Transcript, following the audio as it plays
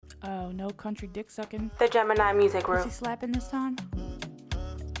Oh, no country dick sucking. The Gemini Music Room. Is he slapping this time?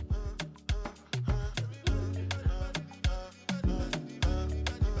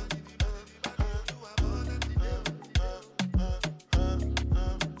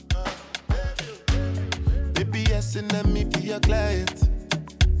 Baby, yes, and me be your client.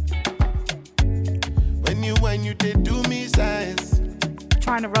 When you did do me size.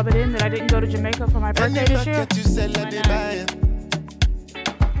 Trying to rub it in that I didn't go to Jamaica for my birthday this year.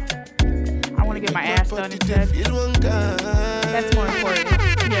 I want to get my ass done instead. That's more important.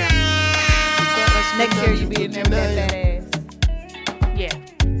 Yeah. Next year you be in there with that ass. Yeah.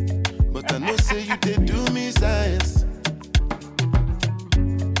 But I know say you did do me size.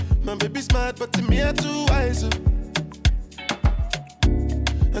 My baby smart, but to me I too wise.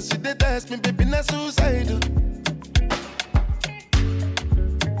 And she did ask me, baby, not suicidal.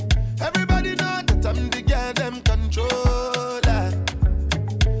 Everybody know that I'm the girl them controller.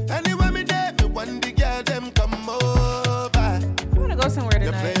 Anywhere me there, me want the girl them come over. I wanna go somewhere tonight.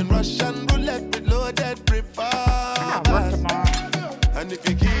 You're playing Russian roulette with loaded revolvers. And if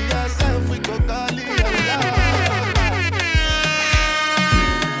you kill yourself, we go call it.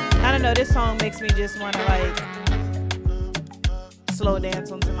 I don't know, this song makes me just wanna like slow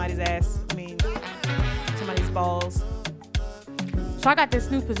dance on somebody's ass. Somebody's balls. So I got this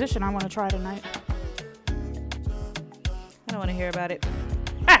new position I want to try tonight. I don't want to hear about it.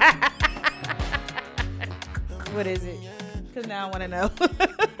 What is it? Because now I want to know.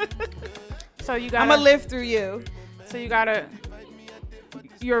 So you got. I'm gonna live through you. So you gotta.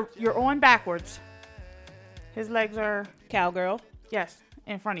 You're on backwards. His legs are Cowgirl. yes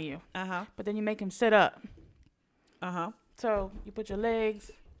in front of you. Uh-huh. But then you make him sit up. Uh-huh. So you put your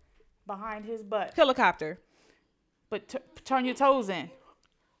legs behind his butt. Helicopter. But turn your toes in,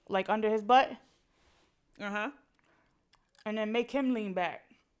 like under his butt. Uh-huh. And then make him lean back.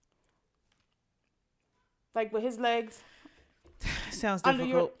 Like with his legs. Sounds Under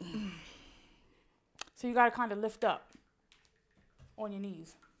difficult. So you gotta kind of lift up on your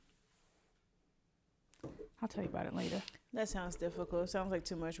knees. I'll tell you about it later. That sounds difficult. Sounds like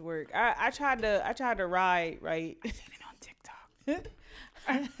too much work. I tried to ride, right? On TikTok.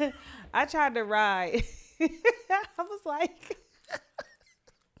 I tried to ride. I was like,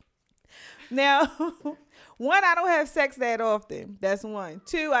 now, one, I don't have sex that often. That's one.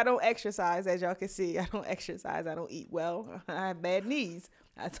 Two, I don't exercise. As y'all can see, I don't exercise. I don't eat well. I have bad knees.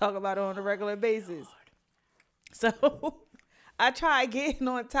 I talk about it on a regular basis. So I tried getting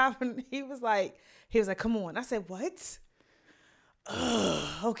on top, and he was like, come on. I said, what?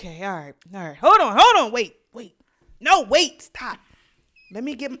 Okay, all right. Hold on. Wait. No, wait, stop. Let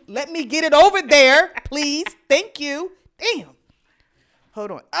me get it over there, please. Thank you. Damn.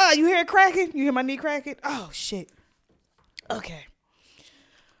 Hold on. You hear it cracking? You hear my knee cracking? Oh, shit. Okay.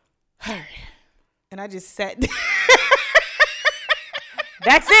 All right. And I just sat down.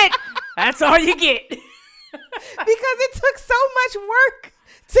 That's it. That's all you get. Because it took so much work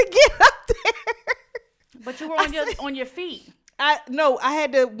to get up there. But you were on your feet. I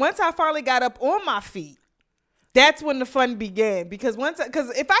had to, once I finally got up on my feet, that's when the fun began. Because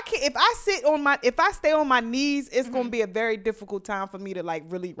if I stay on my knees, it's gonna be a very difficult time for me to like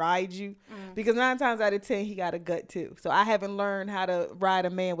really ride you. Because 9 times out of 10 he got a gut too. So I haven't learned how to ride a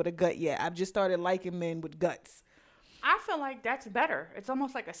man with a gut yet. I've just started liking men with guts. I feel like that's better. It's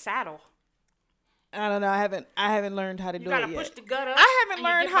almost like a saddle. I don't know. I haven't learned how to do it yet. You gotta push the gut up. I haven't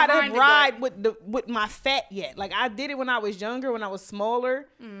learned how to ride with my fat yet. Like I did it when I was younger, when I was smaller,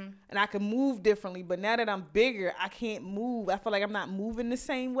 and I could move differently. But now that I'm bigger, I can't move. I feel like I'm not moving the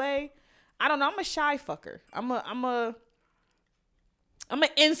same way. I don't know. I'm a shy fucker. I'm an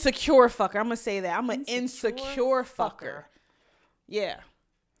insecure fucker. I'm gonna say that. I'm an insecure fucker. Yeah.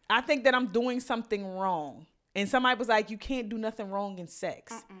 I think that I'm doing something wrong. And somebody was like, you can't do nothing wrong in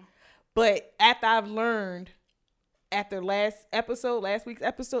sex. But after I've learned, after last week's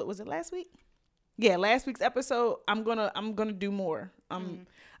episode, was it last week? Yeah, last week's episode, I'm gonna do more. I'm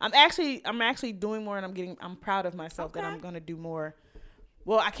actually doing more, and I'm proud of myself that I'm gonna do more.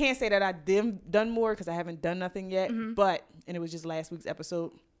 Well, I can't say that I done more because I haven't done nothing yet, and it was just last week's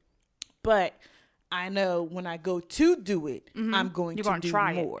episode. But I know when I go to do it, I'm going to do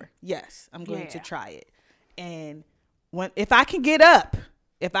more. Yes, I'm going to try it. And if I can get up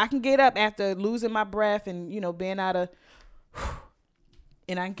after losing my breath and, being out of,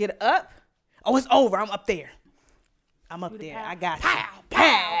 and I can get up, it's over. I'm up there. I got you.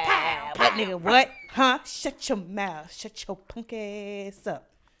 Pow. What, nigga? What? Huh? Shut your mouth. Shut your punk ass up.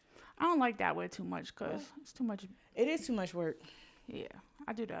 I don't like that way too much because it's too much. It is too much work. Yeah,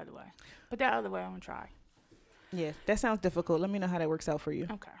 I do the other way. But that other way, I'm going to try. Yeah, that sounds difficult. Let me know how that works out for you.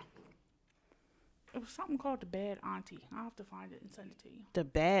 Okay. It was something called the Bad Auntie. I'll have to find it and send it to you. The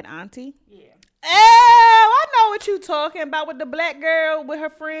Bad Auntie? Yeah. Oh, I know what you talking about with the black girl with her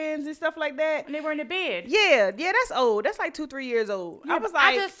friends and stuff like that. And they were in the bed. Yeah, that's old. That's like 2-3 years old. Yeah, I was like,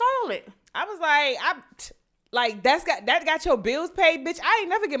 I just saw it. I was like, that got your bills paid, bitch. I ain't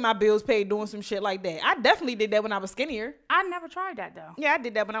never get my bills paid doing some shit like that. I definitely did that when I was skinnier. I never tried that though. Yeah, I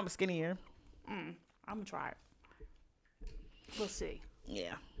did that when I was skinnier. I'm gonna try it. We'll see.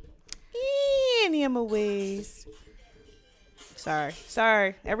 Yeah. Any of my ways.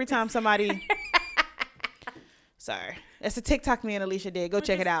 Sorry. Every time somebody. Sorry. That's a TikTok me and Alicia did.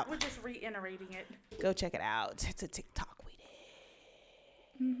 Check it out. We're just reiterating it. Go check it out. It's a TikTok we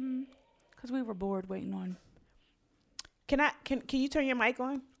did. Because we were bored waiting on. Can you turn your mic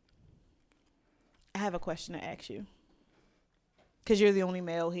on? I have a question to ask you. Because you're the only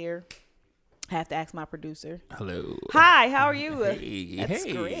male here. I have to ask my producer. Hello. Hi, how are you? Hey. That's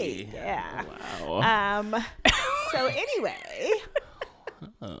great. Yeah. Wow. So anyway.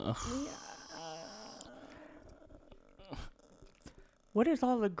 What is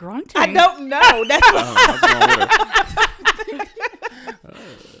all the grunting? I don't know. That's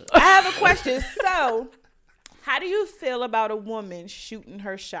I have a question. So, how do you feel about a woman shooting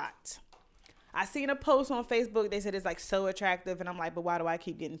her shot? I seen a post on Facebook. They said it's like so attractive, and I'm like, but why do I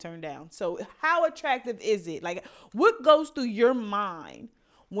keep getting turned down? So how attractive is it? Like, what goes through your mind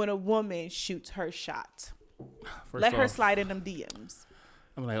when a woman shoots her shot? Let her slide in them DMs.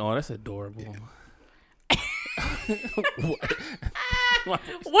 I'm like, oh, that's adorable.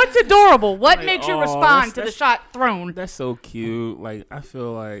 What's adorable? What Like, makes you oh, respond to the that's- shot thrown? That's so cute. Like, I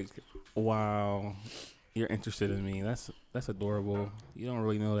feel like, wow, you're interested in me. That's adorable. You don't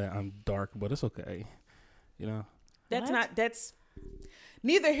really know that I'm dark, but it's okay. You know? That's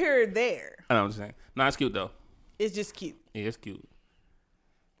neither here or there. I know what I'm saying. No, it's cute, though. It's just cute. Yeah, it's cute.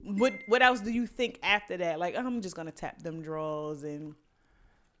 What else do you think after that? Like, I'm just gonna tap them drawers and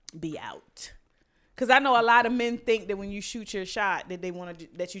be out. Cause I know a lot of men think that when you shoot your shot that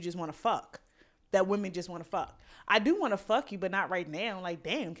that you just want to fuck. That women just want to fuck. I do want to fuck you, but not right now. Like,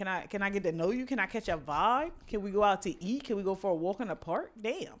 damn, can I get to know you? Can I catch a vibe? Can we go out to eat? Can we go for a walk in the park?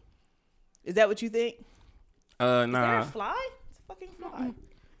 Damn. Is that what you think? Nah. Is there a fly? It's a fucking fly.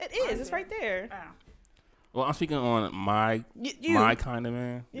 It is. It's right there. Well, I'm speaking on my kind of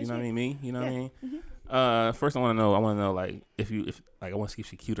man. You know what I mean? Me. You know what I mean? Mm-hmm. First, I want to know like if I want to see if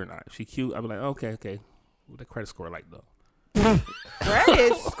she cute or not. If she cute, I'll be like, okay. What the credit score like though?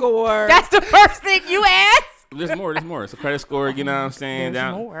 Credit score. That's the first thing you ask? There's more. It's a credit score. You know what I'm saying?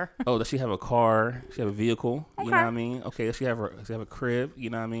 There's more. Oh, does she have a car? She have a vehicle? Okay. You know what I mean? Okay, does she have a crib? You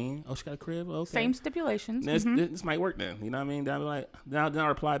know what I mean? Oh, she got a crib? Okay. Same stipulations. This might work then. You know what I mean? Then I'll be like, then I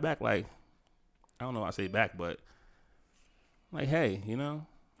reply back like, I don't know what I say back, but like, hey, you know,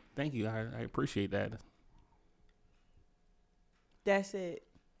 thank you. I appreciate that. That's it.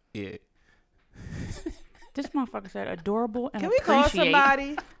 Yeah. This motherfucker said adorable and Can we call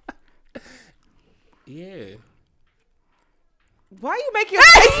somebody? Yeah. Why you make your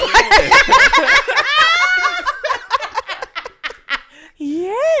face like that?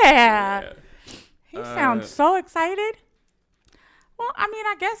 Yeah. He sounds so excited. Well, I mean,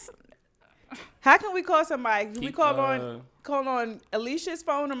 I guess. How can we call somebody? Can we Keep, call on Alicia's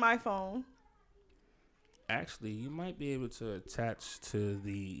phone or my phone? Actually, you might be able to attach to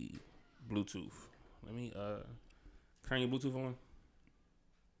the Bluetooth. Let me turn your Bluetooth on.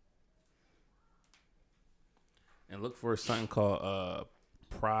 And look for something called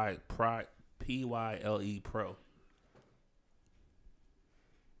Pyle Pro.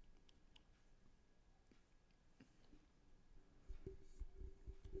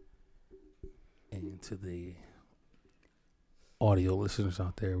 And to the audio listeners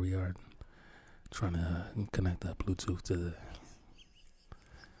out there, we are trying to connect that Bluetooth to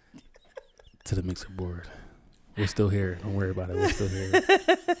the mixer board. We're still here. Don't worry about it. We're still here.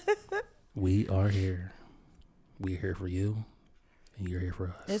 We are here. We're here for you, and you're here for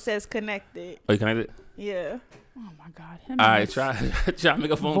us. It says connected. Oh, you connected? Yeah. Oh my God. All right, try to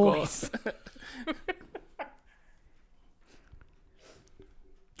make a phone voice. call.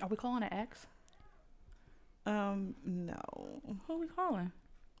 Are we calling an ex? No. Who are we calling?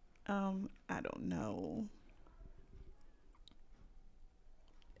 I don't know.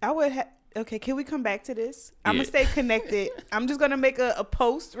 I would okay, can we come back to this? I'm gonna stay connected. I'm just gonna make a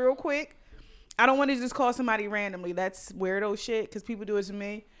post real quick. I don't want to just call somebody randomly. That's weirdo shit because people do it to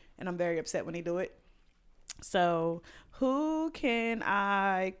me, and I'm very upset when they do it. So, who can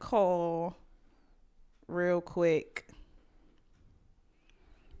I call real quick?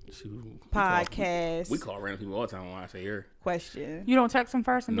 Shoot, Podcast. we call random people all the time when I say here. question. You don't text them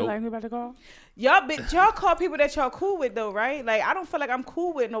first and Nope. be like, who about to call? Y'all call people that y'all cool with though, right? Like I don't feel like I'm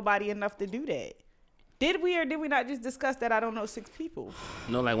cool with nobody enough to do that. Did we or did we not just discuss that I don't know 6 people?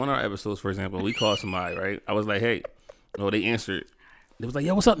 No, like one of our episodes, for example, we called somebody, right? I was like, hey, no, they answered. They was like,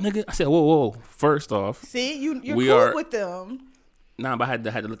 yo, what's up, nigga? I said, whoa. First off, See, you're cool with them. Nah, but I had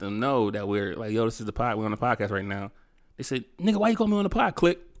to let them know that we're like, yo, this is the pod. We're on the podcast right now. They said, nigga, why you call me on the pod?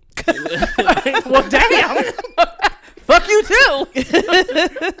 Click. Well, damn. Fuck you too.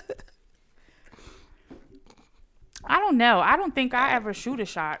 I don't know. I don't think I ever shoot a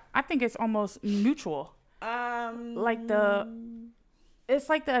shot. I think it's almost mutual. It's like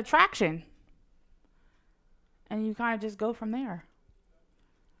the attraction. And you kind of just go from there.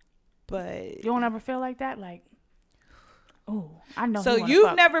 But you don't ever feel like that? Like, oh, I know. So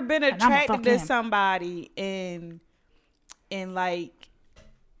you've never been attracted to somebody and like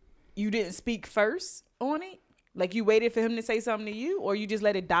you didn't speak first on it? Like you waited for him to say something to you, or you just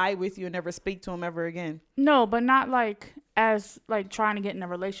let it die with you and never speak to him ever again? No, but not like as like trying to get in a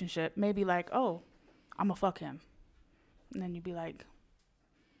relationship. Maybe like, oh, I'm gonna fuck him. And then you'd be like,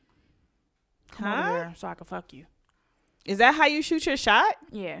 come over here so I can fuck you. Is that how you shoot your shot?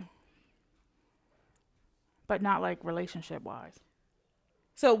 Yeah. But not like relationship wise.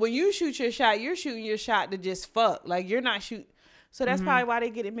 So when you shoot your shot, you're shooting your shot to just fuck. Like you're not shoot. So that's probably why they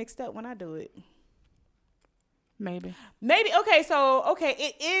get it mixed up when I do it. Maybe. Okay. So,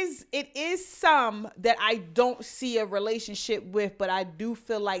 it is some that I don't see a relationship with, but I do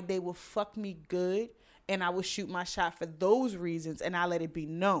feel like they will fuck me good and I will shoot my shot for those reasons. And I let it be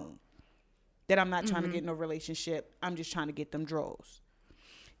known that I'm not trying to get in a relationship. I'm just trying to get them draws.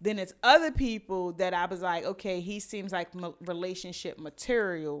 Then it's other people that I was like, okay, he seems like relationship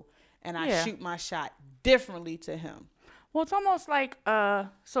material. And I shoot my shot differently to him. Well, it's almost like,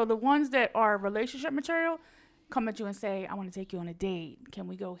 so the ones that are relationship material come at you and say, I want to take you on a date. Can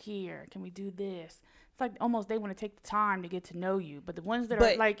we go here? Can we do this? It's like almost they want to take the time to get to know you. But the ones that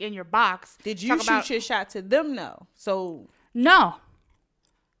are like in your box. Did you shoot your shot to them? No. So. No.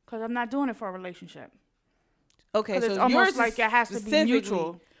 Because I'm not doing it for a relationship. Okay. So it's almost like it has to be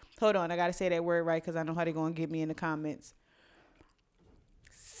mutual. Hold on. I got to say that word right because I know how they're going to get me in the comments.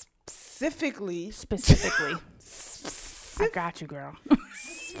 Specifically. I got you, girl.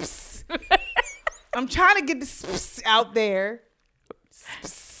 I'm trying to get this out there.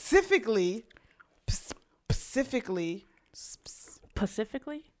 Specifically.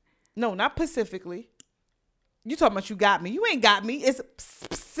 No, not Pacifically. You talking about you got me. You ain't got me. It's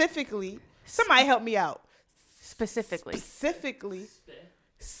specifically. Somebody help me out. Specifically.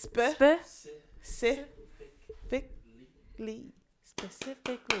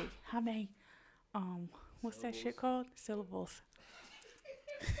 How many, what's that shit called? Syllables.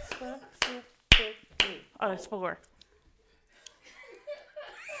 Specifically. Oh, that's 4.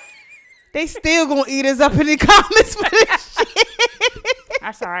 They still gonna eat us up in the comments for this shit.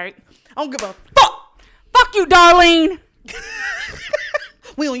 That's all right. I don't give a fuck. Fuck you, Darlene.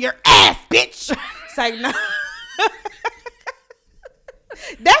 We on your ass, bitch. It's like, no.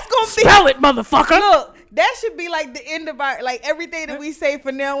 That's gonna be. Spell it, motherfucker. Look, that should be like the end of our, like everything that we say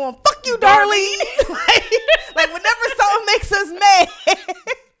from now on. Fuck you, Darlene. like whenever someone makes us mad.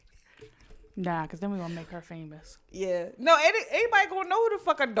 Nah, because then we gonna make her famous. Yeah. No, anybody gonna know who the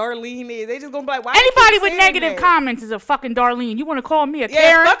fuck a Darlene is. They just gonna be like, why anybody with negative comments is a fucking Darlene. You want to call me a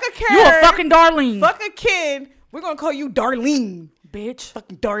Karen? Fuck a Karen. You a fucking Darlene. Fuck a Ken. We're gonna call you Darlene. Bitch.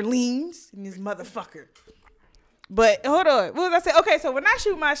 Fucking Darlene's and this motherfucker. But hold on. What was I say? Okay, so when I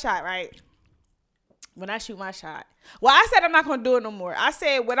shoot my shot, right? Well, I said I'm not gonna do it no more. I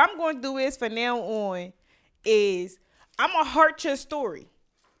said what I'm gonna do is from now on is I'm gonna heart your story.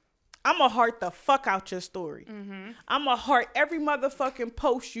 I'm gonna heart the fuck out your story. I'm gonna heart every motherfucking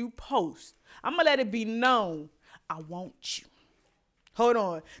post you post. I'm gonna let it be known I want you. Hold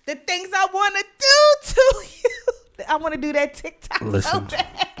on. The things I want to do to you. I want to do that TikTok. Listen,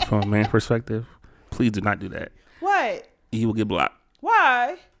 from a man's perspective, please do not do that. What? You will get blocked.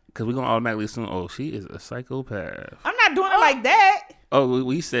 Why? Because we're going to automatically assume, oh, she is a psychopath. I'm not doing it like that. Oh,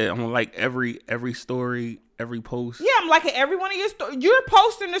 we said I'm going to like every story, every post. Yeah, I'm liking every one of your stories. You're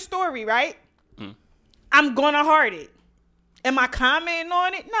posting the story, right? I'm going to heart it. Am I commenting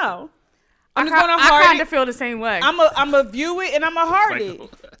on it? No. I'm just going to heart it. I kind of feel the same way. I'm a view it and I'm a heart it.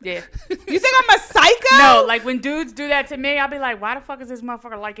 Yeah. You think I'm a psycho? No, like when dudes do that to me, I'll be like, why the fuck is this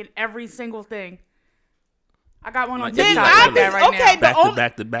motherfucker liking every single thing? I got one on TikTok like that right now.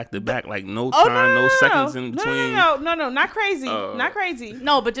 Back to back, like no time, no seconds in between. No, not crazy. Not crazy.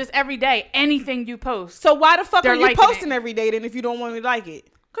 No, but just every day, anything you post. So why the fuck are you posting every day then if you don't want me to like it?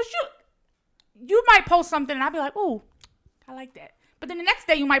 Because you might post something and I'll be like, ooh. I like that. But then the next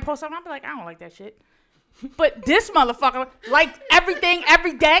day you might post something. I'll be like, I don't like that shit. But this motherfucker like everything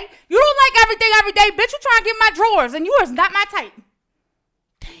every day. You don't like everything every day, bitch. You trying to get my drawers, and yours not my type.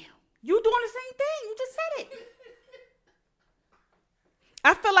 Damn. You doing the same thing. You just said it.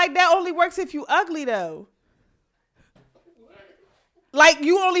 I feel like that only works if you ugly though. Like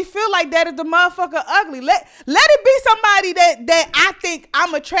you only feel like that if the motherfucker ugly. Let it be somebody that I think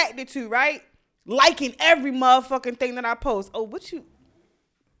I'm attracted to, right? Liking every motherfucking thing that I post. Oh, what?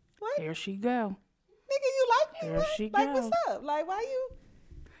 Here she go. Nigga, you like me? Here she like, go. what's up? Like, why you?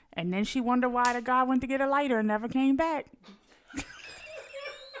 And then she wondered why the guy went to get a lighter and never came back.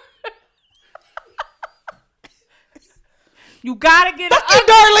 You gotta get Fuck you,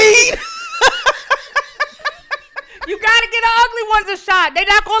 Darlene. You gotta get the ugly ones a shot. They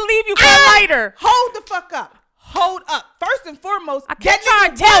not gonna leave you for a lighter. Hold the fuck up. Hold up. First and foremost, I kept that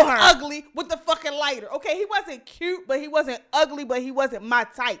trying nigga to tell was her. ugly with the fucking lighter. Okay, he wasn't cute, but he wasn't ugly, but he wasn't my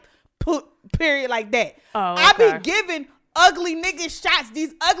type. Period, like that. Oh, I okay. be giving ugly niggas shots.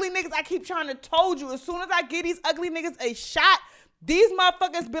 These ugly niggas, I keep trying to told you. As soon as I give these ugly niggas a shot, these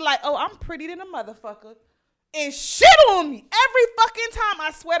motherfuckers be like, oh, I'm pretty than a motherfucker. And shit on me every fucking time.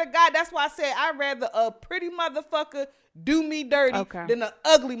 I swear to God, that's why I said I'd rather a pretty motherfucker do me dirty than an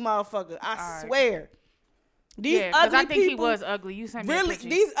ugly motherfucker. I swear. These ugly I think people he was ugly. You sent me really, a picture.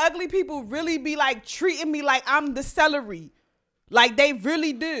 these ugly people really be like treating me like I'm the celery. Like they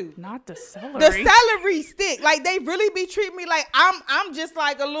really do. Not the celery. The celery stick. Like they really be treating me like I'm just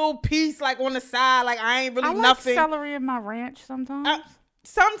like a little piece like on the side. Like I ain't really I like nothing. celery in my ranch sometimes.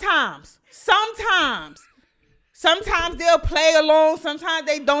 Sometimes they'll play along. Sometimes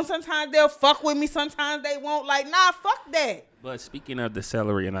they don't. Sometimes they'll fuck with me. Sometimes they won't. Like, nah, fuck that. But speaking of the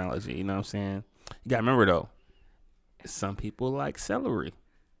celery analogy, you know what I'm saying? You got to remember, though, some people like celery.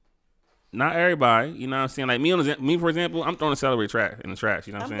 Not everybody, you know what I'm saying? Like me, for example, I'm throwing the celery in the trash,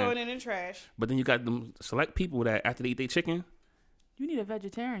 you know what I'm saying? I'm throwing it in the trash. But then you got them select people that after they eat their chicken. You need a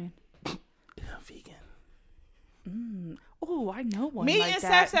vegetarian. Vegan. Oh, I know one Me like and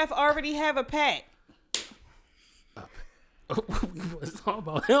that. Saf already have a pact. We was talking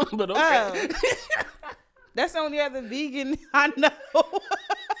about him, but okay. That's the only other vegan I know.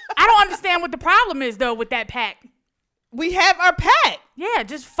 I don't understand what the problem is, though, with that pack. We have our pact. Yeah,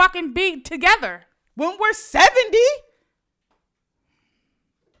 just fucking be together. When we're 70.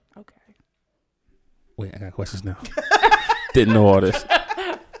 Okay. Wait, I got questions now. Didn't know all this.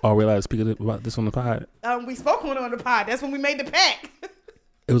 Oh, we allowed to speak about this on the pod? We spoke on the pod. That's when we made the pact.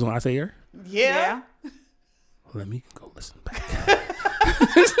 It was on I Say Air? Yeah. Let me go listen back.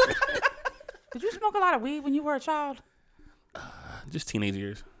 Did you smoke a lot of weed when you were a child? Just teenage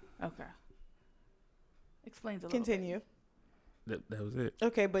years. Okay. Explains a little. Continue. That was it.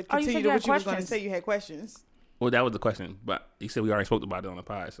 Okay, but Oh, you continue said to you had what you was going to questions. say. You had questions. Well, that was the question, but you said we already spoke about it on the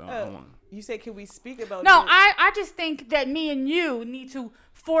pod, so I don't want. You said, can we speak about No, it? I just think that me and you need to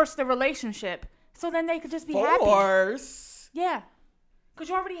force the relationship so then they could just be happy. Force? Yeah. Because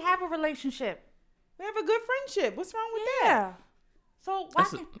you already have a relationship. We have a good friendship. What's wrong with that? Yeah. So why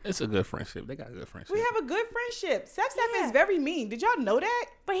It's a good friendship. They got a good friendship. We have a good friendship. Steph Yeah. is very mean. Did y'all know that?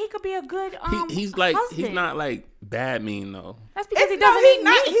 But he could be a good He's like husband. he's not like bad mean though. That's because he doesn't eat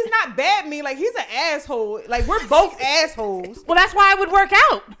meat. He's not bad mean. Like he's an asshole. Like we're both assholes. Well, that's why it would work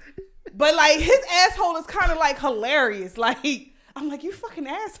out. But like his asshole is kind of like hilarious. Like I'm like, you fucking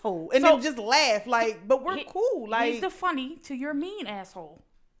asshole, and So- then just laugh. Like, but we're cool. Like He's the funny to your mean asshole.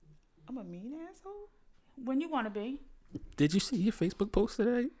 I'm a mean asshole. When you want to be. Did you see your Facebook post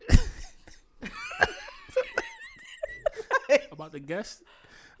today about the guests?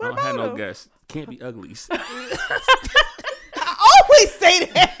 I don't have no him? guests. Can't be uglies. I always say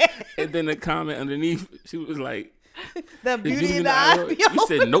that. And then the comment underneath, she was like, The "Did beauty you of be the eye. You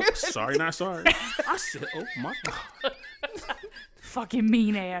said nope. Sorry, not sorry. I said, oh my god. Fucking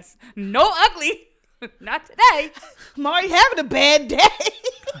mean ass. No ugly. Not today. I'm already having a bad day.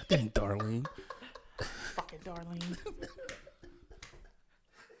 God dang, Darlene. Fucking Darlene.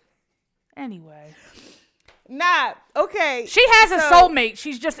 Anyway. Nah, okay. She has a So, soulmate.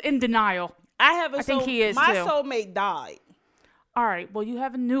 She's just in denial. I have a I think he is, My too. soulmate died. All right. Well, you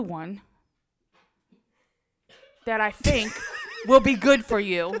have a new one that I think will be good for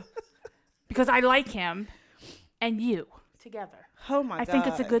you because I like him and you together. Oh my god. I think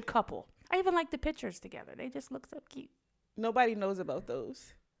it's a good couple. I even like the pictures together. They just look so cute. Nobody knows about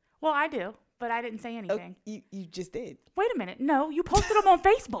those. Well, I do, but I didn't say Oh, anything. you just did. Wait a minute. No, you posted them on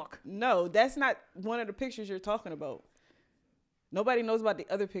Facebook. No, that's not one of the pictures you're talking about. Nobody knows about the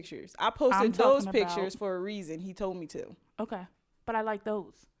other pictures. I posted I'm those talking pictures about- for a reason. He told me to. Okay. But I like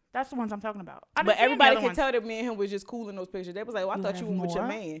those That's the ones I'm talking about. But everybody could tell that me and him was just cool in those pictures. They was like, well, I thought you went with your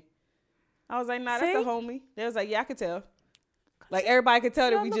man. I was like, nah, that's the homie. They was like, yeah, I could tell. Like, everybody could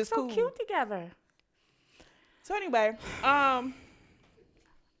tell that we just cool. So cute together. So anyway, I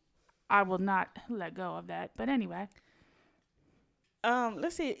will not let go of that. But anyway.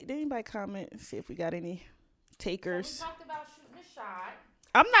 Let's see. Did anybody comment? See if we got any takers. So we talked about shooting a shot.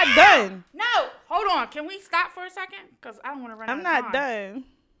 I'm not done. No, hold on. Can we stop for a second? Because I don't want to run out of time. I'm not done.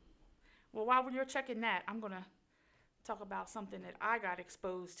 Well, while you're checking that, I'm going to talk about something that I got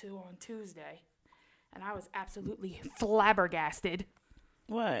exposed to on Tuesday. And I was absolutely flabbergasted.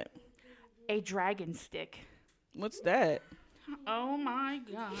 What? A dragon stick. What's that? Oh, my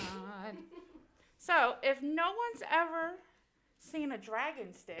God. So, if no one's ever seen a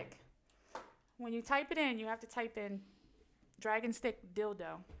dragon stick, when you type it in, you have to type in dragon stick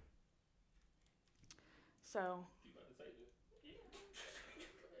dildo. So.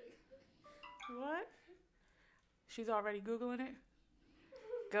 What? She's already Googling it?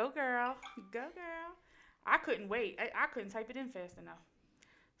 Go, girl. Go, girl. I couldn't wait. I couldn't type it in fast enough.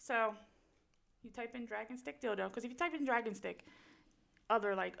 So, you type in dragon stick dildo. Because if you type in dragon stick,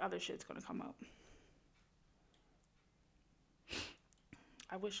 other shit's going to come up.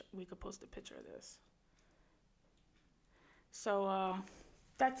 I wish we could post a picture of this. So,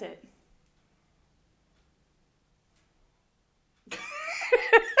 that's it.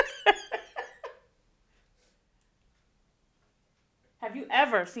 Have you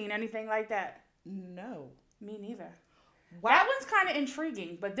ever seen anything like that? No. Me neither. Wow. That one's kind of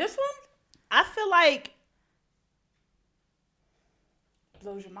intriguing, but this one? I feel like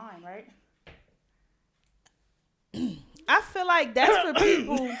blows your mind, right? I feel like that's for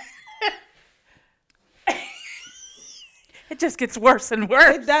people. It just gets worse and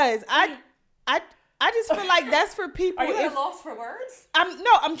worse. It does. I just feel like that's for people. Are you at a loss for words? I'm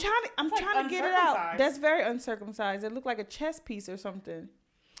trying to get it out. That's very uncircumcised. It looked like a chess piece or something.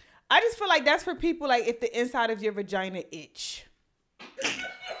 I just feel like that's for people like if the inside of your vagina itch.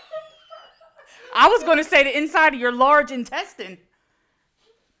 I was going to say the inside of your large intestine.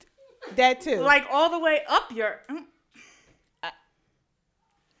 That too. Like all the way up your.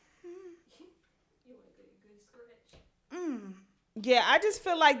 Yeah, I just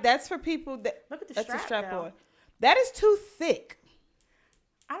feel like that's for people that. Look at the that's strap a strap on. That is too thick.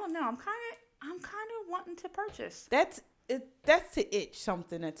 I don't know. I'm kind of wanting to purchase. That's to itch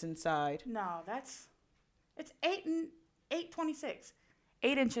something that's inside. No, it's 8.26.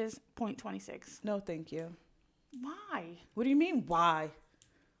 8 inches, 0.26. No, thank you. Why? What do you mean, why?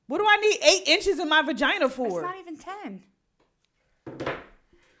 What do I need 8 inches in my vagina for? It's not even 10.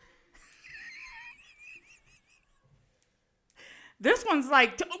 This one's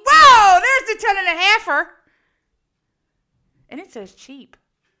like, whoa, there's the 10 and a halfer. And it says cheap.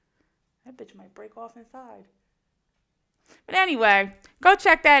 That bitch might break off inside. But anyway, go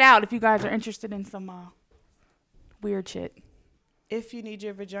check that out if you guys are interested in some weird shit. If you need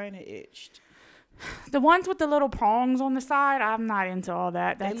your vagina itched. The ones with the little prongs on the side, I'm not into all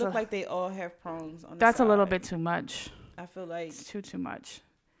that. They look like they all have prongs on the side. That's a little bit too much. I feel like it's too much.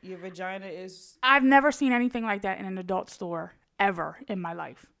 Your vagina is... I've never seen anything like that in an adult store ever in my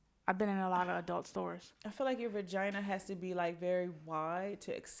life. I've been in a lot of adult stores. I feel like your vagina has to be like very wide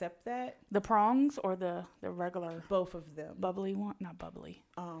to accept that. The prongs or the regular? Both of them. Bubbly one? Not bubbly.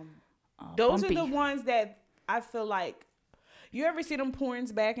 Those bumpy. are the ones that I feel like... You ever see them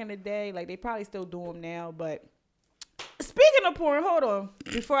porns back in the day? Like, they probably still do them now, but... Speaking of porn, hold on.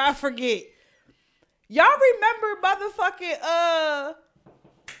 Before I forget. Y'all remember motherfucking,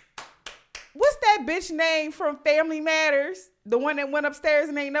 what's that bitch name from Family Matters? The one that went upstairs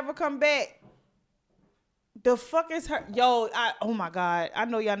and ain't never come back. The fuck is her? Yo, oh my God. I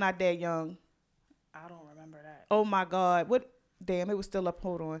know y'all not that young. I don't remember that. Oh my God. What? Damn, it was still up.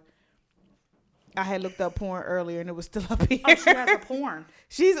 Hold on. I had looked up porn earlier and it was still up here. Oh, she has a porn.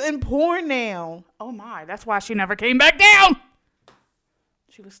 She's in porn now. Oh my, that's why she never came back down.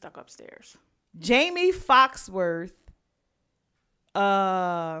 She was stuck upstairs. Jamie Foxworth.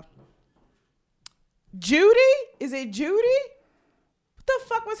 Judy? Is it Judy? What the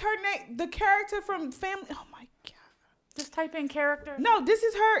fuck was her name? The character from Family. Oh my God. Just type in character. No, this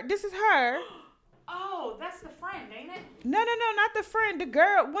is her. This is her. Oh, that's the friend, ain't it? No, not the friend. The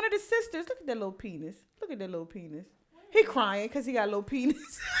girl, one of the sisters. Look at that little penis. Look at that little penis. He crying because he got a little penis.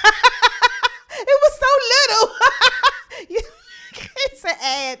 It was so little. It's an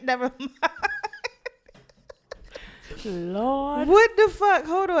ad. Never mind. Lord. What the fuck?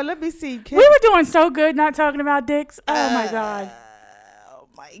 Hold on. Let me see. We were doing so good not talking about dicks. Oh, my God. Oh,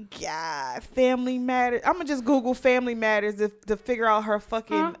 my God. Family Matters. I'm going to just Google Family Matters to figure out her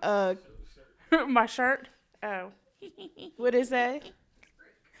fucking... My shirt? Oh. What is that?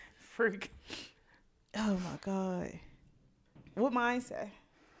 Freak. Oh, my God. What mine say?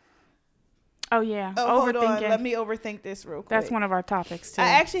 Oh, yeah. Oh, hold on. Let me overthink this real quick. That's one of our topics, too. I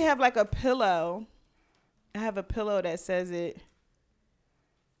actually have like a pillow. I have a pillow that says it.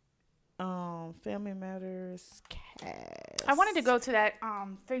 Family Matters cast. I wanted to go to that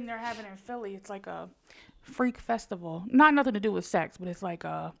thing they're having in Philly. It's like a freak festival. Not nothing to do with sex, but it's like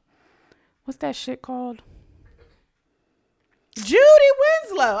what's that shit called? Judy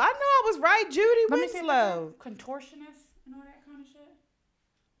Winslow. I know I was right. Judy Winslow. Contortionist and all that kind of shit.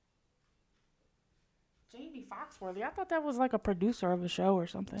 Jamie Foxworthy. I thought that was like a producer of a show or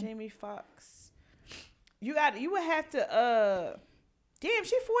something. Jamie Foxx. You would have to damn,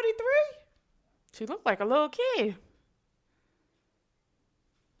 she 43? She looked like a little kid.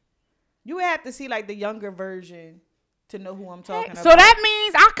 You would have to see like the younger version to know who I'm talking about. So that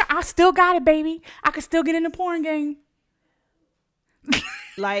means I still got it, baby. I could still get in the porn game.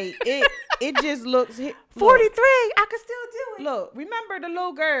 Like it just looks 43. I could still do it. Look, remember the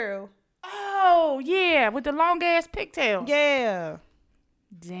little girl? Oh yeah, with the long ass pigtail. Yeah.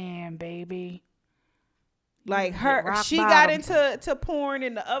 Damn, baby. Like her, she got into porn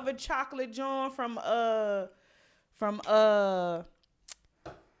in the other chocolate joint from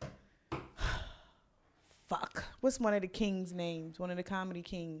fuck. What's one of the kings' names? One of the comedy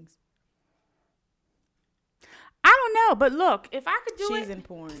kings. I don't know, but look, if I could do it, she's in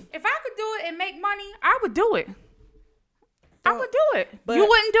porn. If I could do it and make money, I would do it. I would do it. But you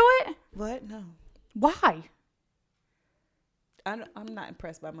wouldn't do it? What? No. Why? I'm not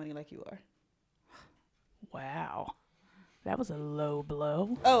impressed by money like you are. Wow. That was a low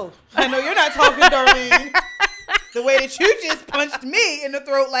blow. Oh, I know you're not talking, Darlene. The way that you just punched me in the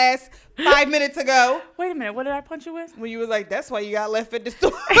throat last 5 minutes ago. Wait a minute. What did I punch you with? When you was like, that's why you got left at the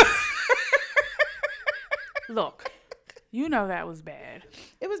store. Look, you know that was bad.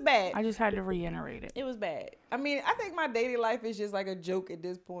 It was bad. I just had to reiterate it. It was bad. I mean, I think my dating life is just like a joke at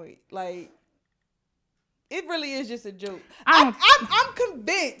this point. Like, it really is just a joke. I'm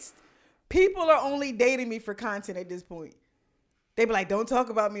convinced people are only dating me for content at this point. They be like, don't talk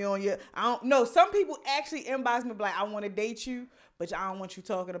about me on your... I don't know. Some people actually inbox me like, I want to date you, but I don't want you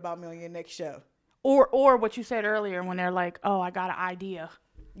talking about me on your next show. Or what you said earlier when they're like, oh, I got an idea.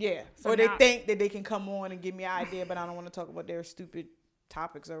 Yeah. So or they think that they can come on and give me an idea, but I don't want to talk about their stupid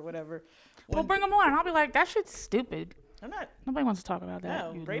topics or whatever. Well, bring them on. And I'll be like, that shit's stupid. I'm not. Nobody wants to talk about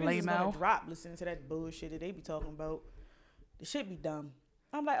that. No, ratings is going to drop listening to that bullshit that they be talking about. The shit be dumb.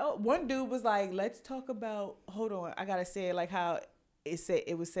 I'm like, oh, one dude was like, let's talk about, hold on. I got to say it like how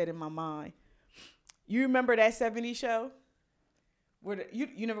it was said in my mind. You remember that 70s show?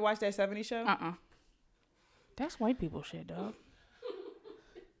 You never watched that 70s show? Uh-uh. That's white people shit, dog.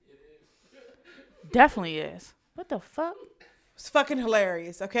 Definitely is. What the fuck? It's fucking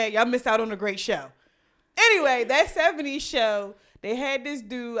hilarious, okay? Y'all missed out on a great show. Anyway, that 70s show, they had this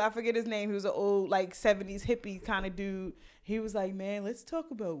dude, I forget his name, he was an old, like, 70s hippie kind of dude. He was like, man, let's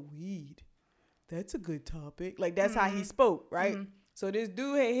talk about weed. That's a good topic. Like, that's how he spoke, right? Mm-hmm. So this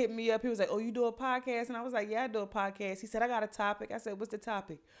dude had hit me up. He was like, oh, you do a podcast? And I was like, yeah, I do a podcast. He said, I got a topic. I said, what's the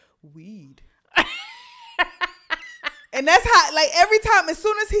topic? Weed. And that's how, like, every time, as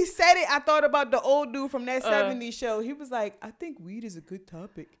soon as he said it, I thought about the old dude from that 70s show. He was like, I think weed is a good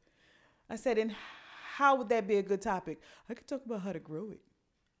topic. I said, and how would that be a good topic? I could talk about how to grow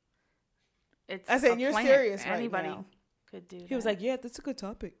it. I said, you're serious right Anybody now. Could do that. He was like, yeah, that's a good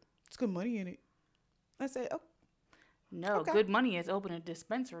topic. It's good money in it. I said, oh. No, okay. Good money is opening a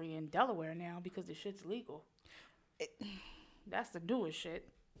dispensary in Delaware now because the shit's legal. That's the newest shit.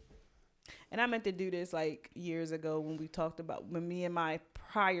 And I meant to do this like years ago when we talked about, when me and my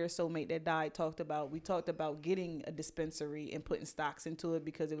prior soulmate that died we talked about getting a dispensary and putting stocks into it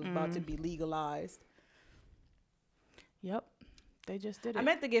because it was about to be legalized. Yep. They just did it. I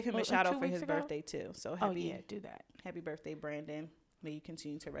meant to give him a shout out for his birthday too. So happy, do that. Happy birthday, Brandon. May you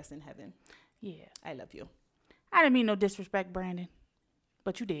continue to rest in heaven. Yeah. I love you. I didn't mean no disrespect, Brandon.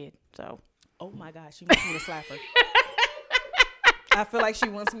 But you did, so. Oh my gosh, she wants me to slap her. I feel like she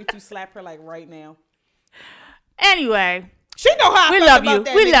wants me to slap her like right now. Anyway. She know how I feel love about you.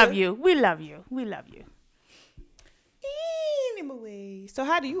 that We nigga. love you. We love you. We love you. Anyway. So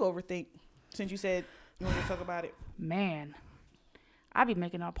how do you overthink? Since you said you want to talk about it. Man. I be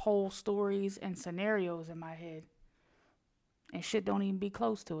making up whole stories and scenarios in my head. And shit don't even be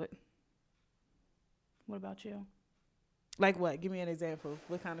close to it. What about you? Like what? Give me an example.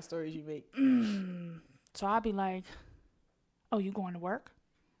 What kind of stories you make? So I'll be like, oh, you going to work?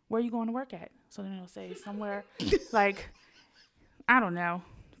 where are you going to work at? So then it'll say somewhere like, I don't know,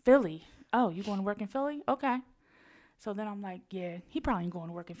 Philly. Oh, you going to work in Philly? Okay. So then I'm like, yeah, he probably ain't going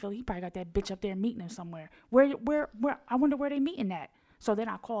to work in Philly. He probably got that bitch up there meeting him somewhere. Where, I wonder where they meeting at. So then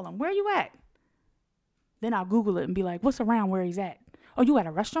I call him, where you at? Then I'll Google it and be like, what's around where he's at? Oh, you at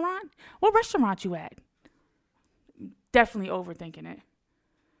a restaurant? What restaurant you at? Definitely overthinking it.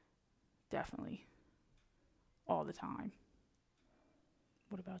 Definitely. All the time.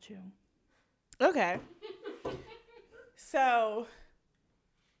 What about you? Okay. So,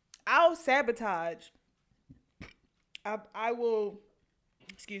 I'll sabotage. I will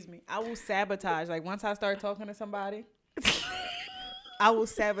sabotage. Like, once I start talking to somebody, I will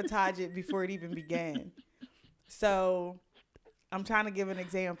sabotage it before it even began. So, I'm trying to give an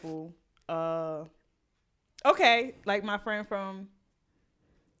example. Okay, like my friend from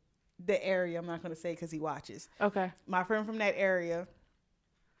the area, I'm not going to say because he watches. Okay. My friend from that area,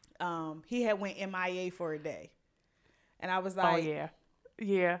 he had went MIA for a day. And I was like, oh, yeah.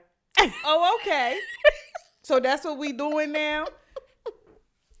 Yeah. Oh, okay. So that's what we doing now?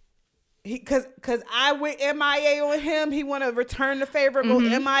 Cause I went MIA on him. He want to return the favor, go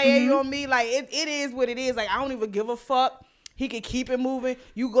MIA on me. Like, it is what it is. Like, I don't even give a fuck. He could keep it moving.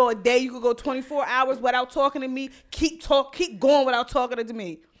 You go a day, you could go 24 hours without talking to me. Keep going without talking to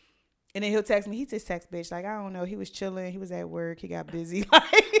me. And then he'll text me. He just text bitch. Like, I don't know. He was chilling. He was at work. He got busy.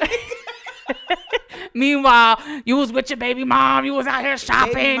 Meanwhile, you was with your baby mom. You was out here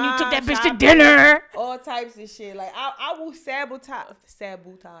shopping. Mom, you took that bitch to dinner. All types of shit. Like, I will sabotage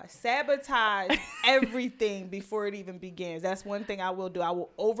everything before it even begins. That's one thing I will do. I will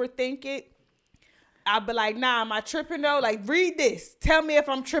overthink it. I'll be like, nah, am I tripping though? Like, read this. Tell me if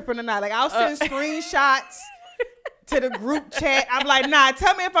I'm tripping or not. Like, I'll send screenshots to the group chat. I'm like, nah,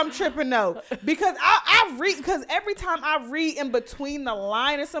 tell me if I'm tripping though. Because I read, because every time I read in between the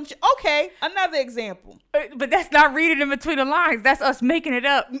line or some shit. Okay, another example. But that's not reading in between the lines. That's us making it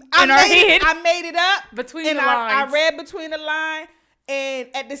up in our head. I made it up. Between the lines. I read between the line. And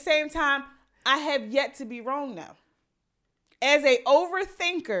at the same time, I have yet to be wrong now. As a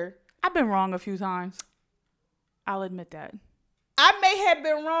overthinker, I've been wrong a few times. I'll admit that. I may have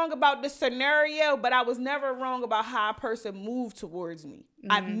been wrong about the scenario, but I was never wrong about how a person moved towards me.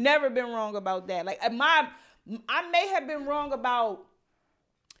 Mm-hmm. I've never been wrong about that. Like, I may have been wrong about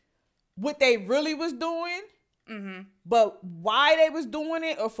what they really was doing, but why they was doing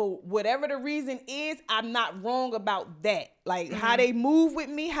it, or for whatever the reason is, I'm not wrong about that. Like, how they move with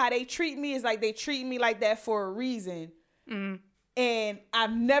me, how they treat me, is like they treat me like that for a reason. And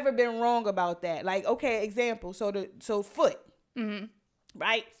I've never been wrong about that. Like, okay, example. So foot.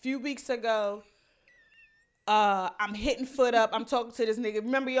 Right? A few weeks ago, I'm hitting foot up. I'm talking to this nigga.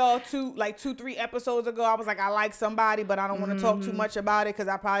 Remember y'all 2-3 episodes ago, I was like, I like somebody, but I don't want to talk too much about it because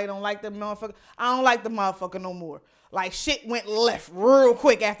I probably don't like the motherfucker. I don't like the motherfucker no more. Like, shit went left real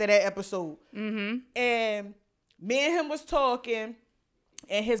quick after that episode. And me and him was talking.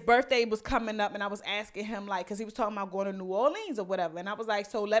 And his birthday was coming up, and I was asking him, like, because he was talking about going to New Orleans or whatever. And I was like,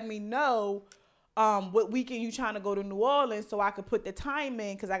 so let me know what weekend you trying to go to New Orleans so I could put the time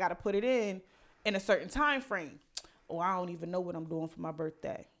in, because I got to put it in a certain time frame. Oh, I don't even know what I'm doing for my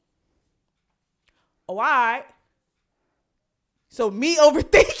birthday. Oh, all right. So me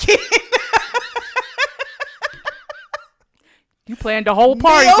overthinking. You planned the whole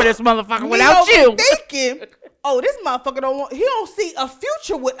party for this motherfucker without you. Thinking, oh, this motherfucker he don't see a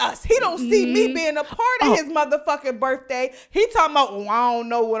future with us. He don't see me being a part of his motherfucking birthday. He talking about, oh, I don't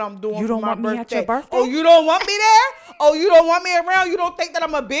know what I'm doing for my birthday. You don't want me at your birthday? Oh, you don't want me there? Oh, you don't want me around? You don't think that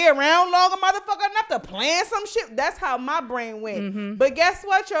I'm going to be around longer, motherfucker, enough to plan some shit? That's how my brain went. But guess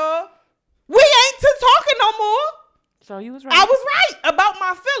what, y'all? We ain't talking no more. So you was right. I was right about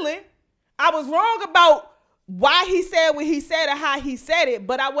my feeling. I was wrong about why he said what he said and how he said it,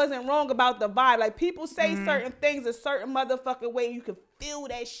 but I wasn't wrong about the vibe. Like, people say certain things a certain motherfucking way. You can feel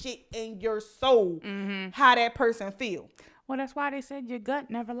that shit in your soul, how that person feel. Well, that's why they said your gut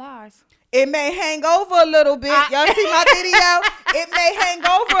never lies. It may hang over a little bit. Y'all see my video? It may hang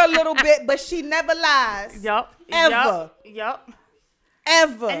over a little bit, but she never lies. Yup. Ever. Yup.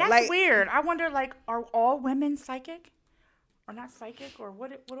 Ever. And that's weird. I wonder, like, are all women psychic? Or not psychic, or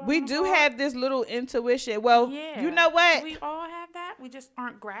what we do have this little intuition. Well, you know what? Do we all have that? We just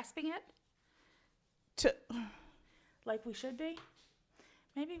aren't grasping it like we should be.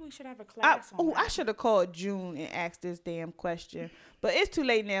 Maybe we should have a class on that. I should have called June and asked this damn question. But it's too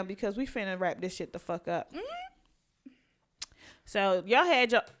late now because we finna wrap this shit the fuck up. So y'all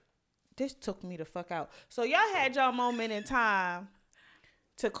had this took me the fuck out. So y'all had y'all moment in time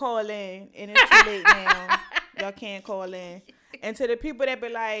to call in, and it's too late now. Y'all can't call in. And to the people that be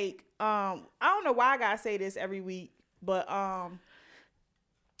like, I don't know why I gotta say this every week, but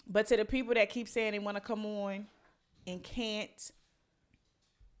to the people that keep saying they want to come on and can't,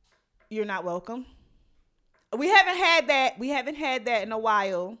 you're not welcome. We haven't had that. We haven't had that in a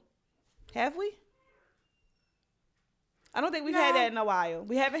while, have we? I don't think we've had that in a while.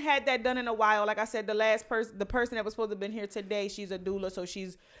 We haven't had that done in a while. Like I said, the person that was supposed to have been here today, she's a doula, so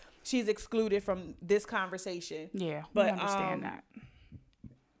she's excluded from this conversation. Yeah, but we understand that.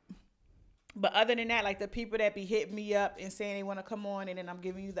 But other than that, like the people that be hitting me up and saying they want to come on, and then I'm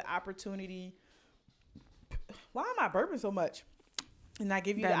giving you the opportunity. Why am I burping so much? And I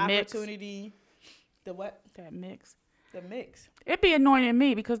give you that the mix. Opportunity. The what? That mix. The mix. It'd be annoying to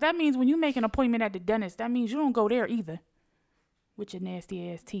me because that means when you make an appointment at the dentist, that means you don't go there either with your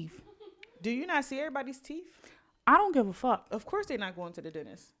nasty ass teeth. Do you not see everybody's teeth? I don't give a fuck. Of course they're not going to the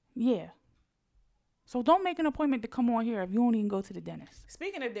dentist. Yeah. So don't make an appointment to come on here if you don't even go to the dentist.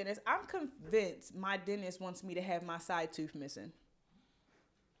 Speaking of dentist, I'm convinced my dentist wants me to have my side tooth missing.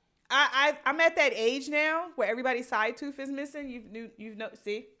 I'm at that age now where everybody's side tooth is missing.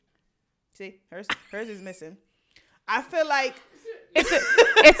 See, hers is missing. I feel like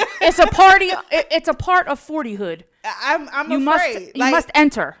it's a party. It's a part of 40hood. I'm afraid. You must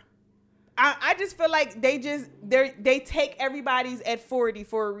enter. I just feel like they take everybody's at 40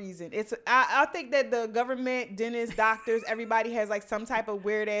 for a reason. I think that the government, dentists, doctors, everybody has like some type of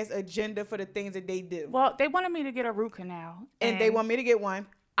weird ass agenda for the things that they do. Well, they wanted me to get a root canal, and they want me to get one.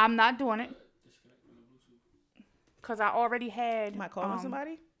 I'm not doing it because I already had. Am I calling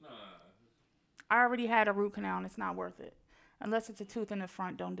somebody? I already had a root canal, and it's not worth it unless it's a tooth in the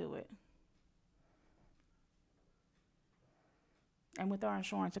front. Don't do it. And with our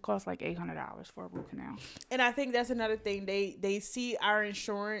insurance, it costs like $800 for a root canal. And I think that's another thing. They see our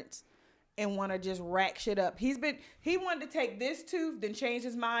insurance and want to just rack shit up. He wanted to take this tooth, then change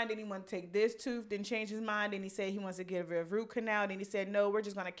his mind. Then he wanted to take this tooth, then change his mind. And he said he wants to get a root canal. Then he said, no, we're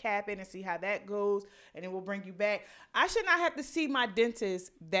just going to cap it and see how that goes. And then we'll bring you back. I should not have to see my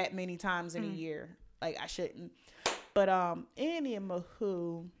dentist that many times in a year. Like, I shouldn't. But,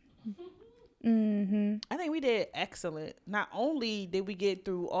 anywho, I think we did excellent. Not only did we get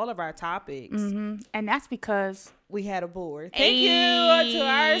through all of our topics, and that's because we had a board. Thank you to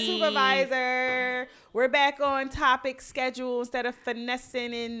our supervisor. We're back on topic schedule instead of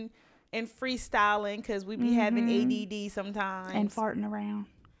finessing and freestyling because we be having ADD sometimes and farting around.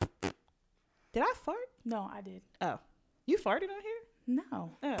 Did I fart? No, I did. Oh, you farted on here?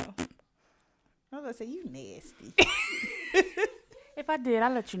 No. Oh, I was gonna say you nasty. If I did,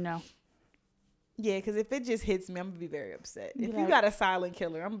 I'll let you know. Yeah, because if it just hits me, I'm going to be very upset. If you got a silent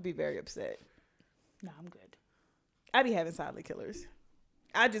killer, I'm going to be very upset. No, I'm good. I be having silent killers.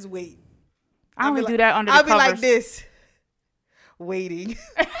 I just wait. I only do that under the covers. I'll be like this, waiting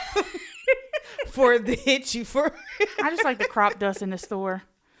for it to hit you. I just like the crop dust in the store.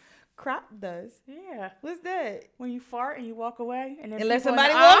 Crop dust? Yeah. What's that? When you fart and you walk away. And then let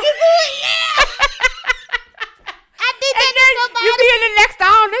somebody walk into it? Yeah. You be in the next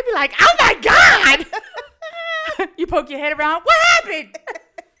aisle and they be like, oh my God. You poke your head around. What happened?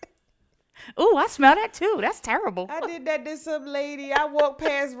 Ooh, I smell that too. That's terrible. I did that to some lady. I walked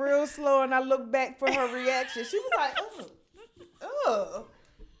past real slow and I looked back for her reaction. She was like, oh.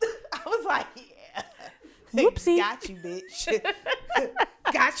 I was like, yeah. Whoopsie. Got you, bitch.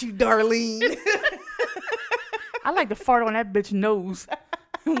 Got you, Darlene. I like to fart on that bitch nose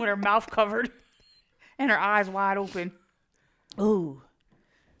with her mouth covered and her eyes wide open. Ooh.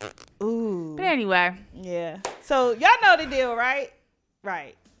 But anyway. Yeah. So y'all know the deal, right?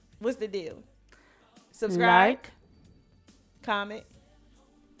 Right. What's the deal? Subscribe. Comment.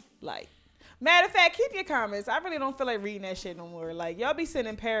 Like. Matter of fact, keep your comments. I really don't feel like reading that shit no more. Like, y'all be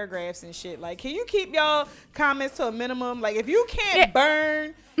sending paragraphs and shit. Like, can you keep y'all comments to a minimum? Like, if you can't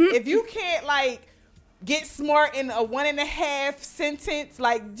burn, if you can't, like, get smart in a 1.5 sentence,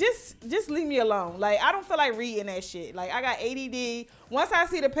 like, just leave me alone. Like, I don't feel like reading that shit. Like, I got ADD. Once I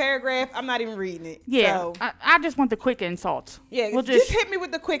see the paragraph, I'm not even reading it. Yeah, so, I just want the quick insults. Yeah, just hit me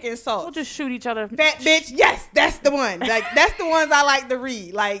with the quick insults. We'll just shoot each other. Fat bitch, yes, that's the one. Like, that's the ones I like to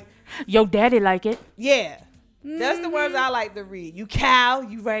read. Like, yo daddy like it. Yeah, that's the ones I like to read. You cow,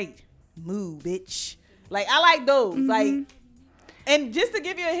 you right. Moo, bitch. Like, I like those. Like, and just to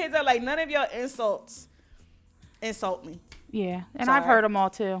give you a heads up, like, none of your insults insult me. Yeah, and I've heard them all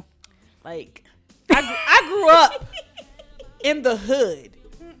too. Like, I grew up in the hood.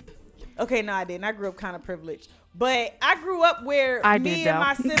 Okay, no, I didn't. I grew up kind of privileged. But I grew up where me and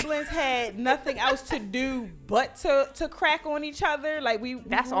my siblings had nothing else to do but to crack on each other. Like, we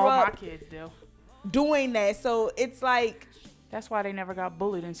That's grew all up my kids do. doing that. So it's like, That's why they never got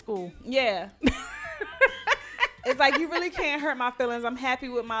bullied in school. Yeah. It's like, you really can't hurt my feelings. I'm happy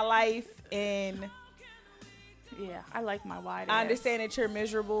with my life, and yeah, I like my wide I understand that you're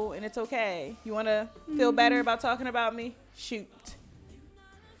miserable, and it's okay. You want to feel better about talking about me? Shoot.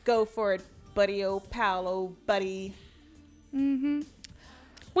 Go for it, buddy, oh pal, oh buddy. Mm-hmm.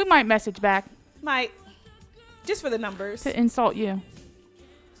 We might message back. Might. Just for the numbers. To insult you.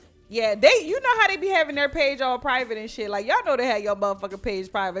 Yeah, you know how they be having their page all private and shit. Like, y'all know they have your motherfucking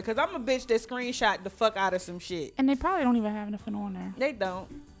page private, because I'm a bitch that screenshot the fuck out of some shit. And they probably don't even have nothing on there. They don't.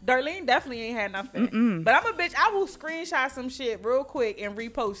 Darlene definitely ain't had nothing. Mm-mm. But I'm a bitch. I will screenshot some shit real quick and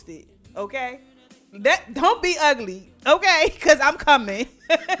repost it. Okay? Don't be ugly. Okay? Because I'm coming.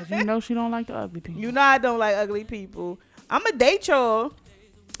 Because you know she don't like the ugly people. You know I don't like ugly people. I'm going to date y'all.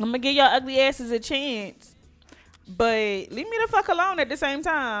 I'm going to give y'all ugly asses a chance. But leave me the fuck alone at the same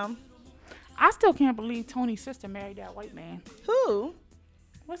time. I still can't believe Tony's sister married that white man. Who?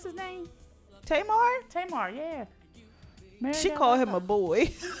 What's his name? Tamar? Tamar, yeah. She called him a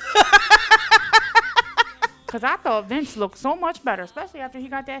boy. Because I thought Vince looked so much better, especially after he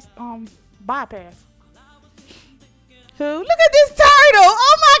got that bypass. Who? Look at this turtle.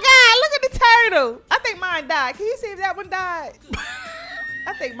 Oh, my God. Look at the turtle. I think mine died. Can you see if that one died?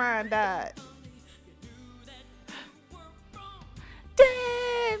 I think mine died.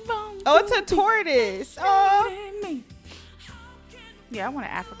 Oh, it's a tortoise. Oh. Yeah, I want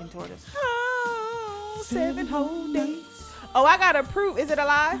an African tortoise. Oh, 7 whole days. Oh, I got approved. Is it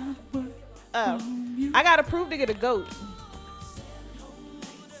alive? Oh, I got approved to get a goat.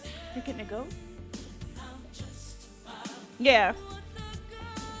 You're getting a goat? Yeah.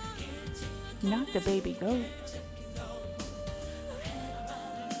 Not the baby goat.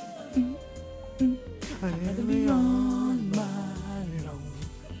 I'd rather be on my own.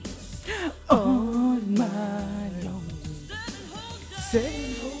 On my own. 7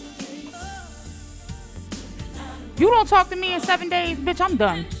 whole days. You don't talk to me in 7 days, bitch, I'm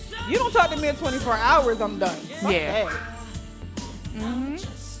done. You don't talk to me in 24 hours, I'm done. Fuck yeah. That. Mm-hmm.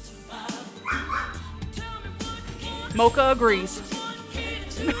 Mocha agrees.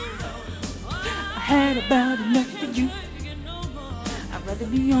 I had about enough of you. I'd rather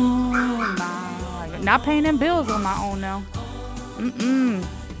be on my own. Not paying them bills on my own now. Mm-mm.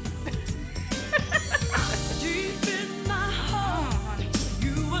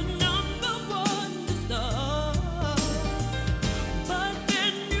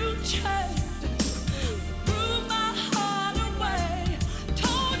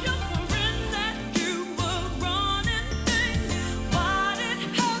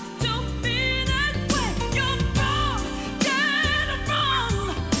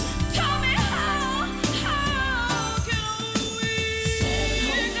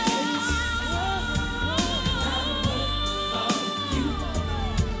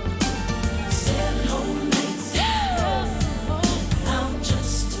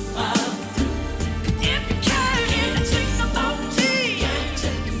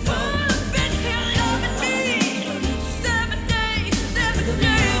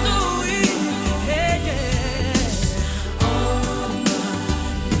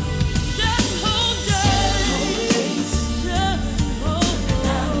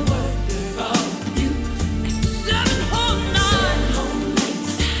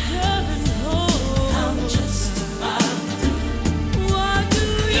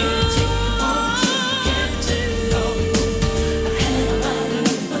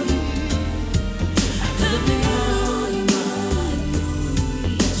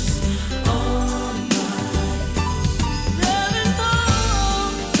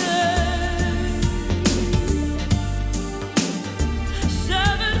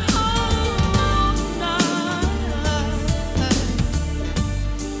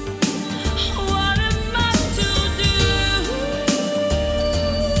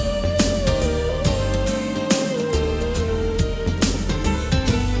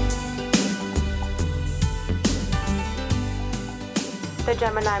 The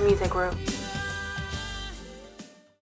Gemini Music Group.